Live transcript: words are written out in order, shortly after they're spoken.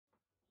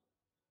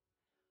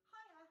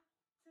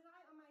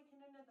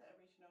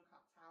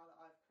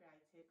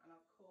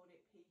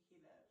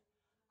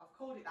I've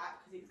called it that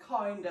because it's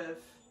kind of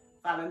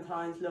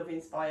Valentine's love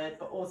inspired,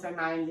 but also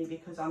mainly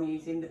because I'm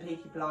using the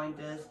Peaky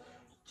Blinders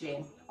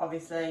gin.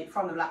 Obviously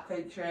from the Black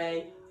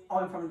Country,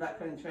 I'm from the Black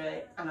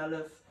Country and I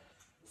love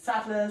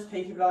Sadler's,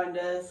 Peaky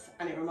Blinders,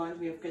 and it reminds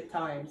me of good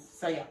times.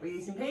 So yeah, we're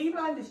using Peaky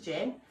Blinders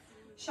gin,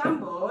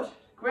 Chambord,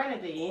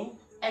 grenadine,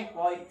 egg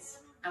whites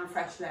and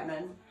fresh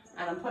lemon,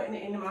 and I'm putting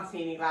it in a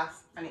martini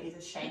glass and it is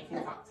a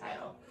shaking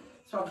cocktail.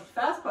 So I'll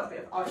first put a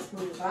bit of ice in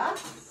the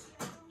glass.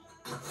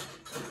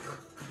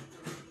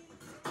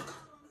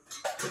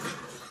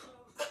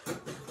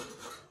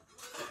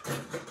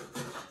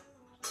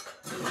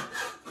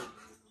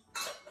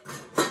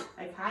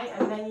 Okay,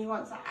 and then you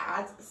want to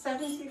add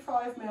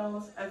 75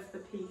 ml of the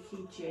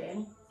Peaky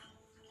gin.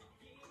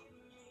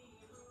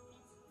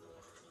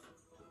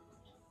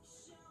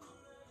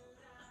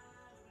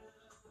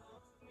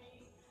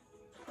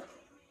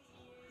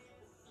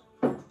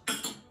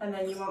 And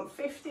then you want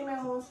 50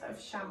 ml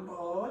of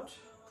Chambord.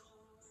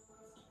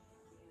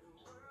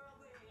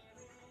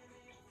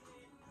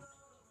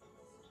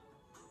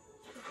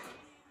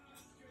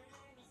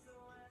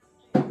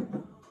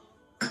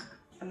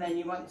 And then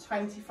you want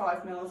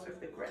 25 ml of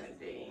the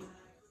grenadine.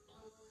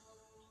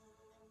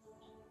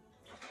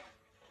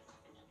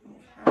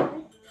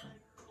 Okay.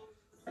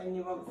 Then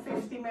you want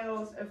 50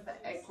 ml of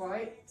the egg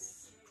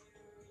whites.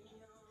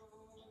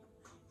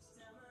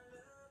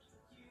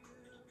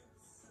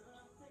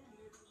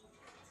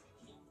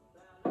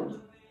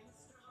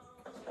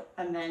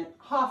 And then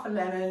half a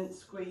lemon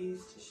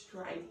squeezed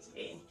straight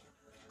in.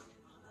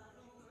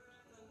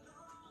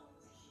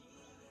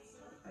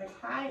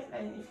 Okay,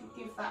 then if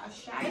you give that a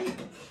shake,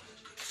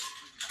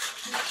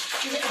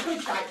 give it a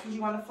good shake because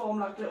you want to form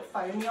like a little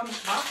foamy on the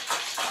top.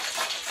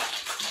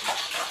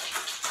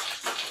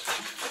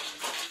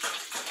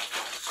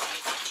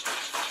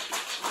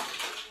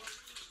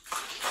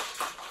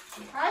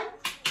 Okay.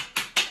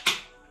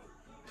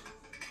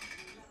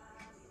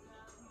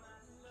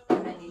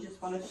 And then you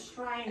just want to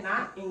strain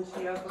that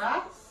into your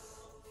glass.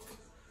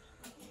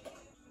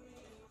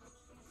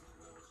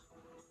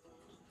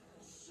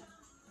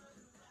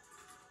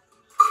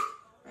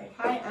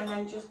 Okay, and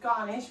then just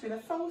garnish with a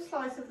full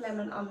slice of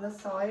lemon on the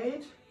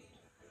side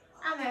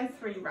and then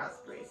 3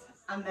 raspberries.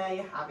 And there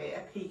you have it,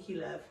 a Peaky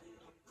love.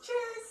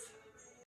 Cheers!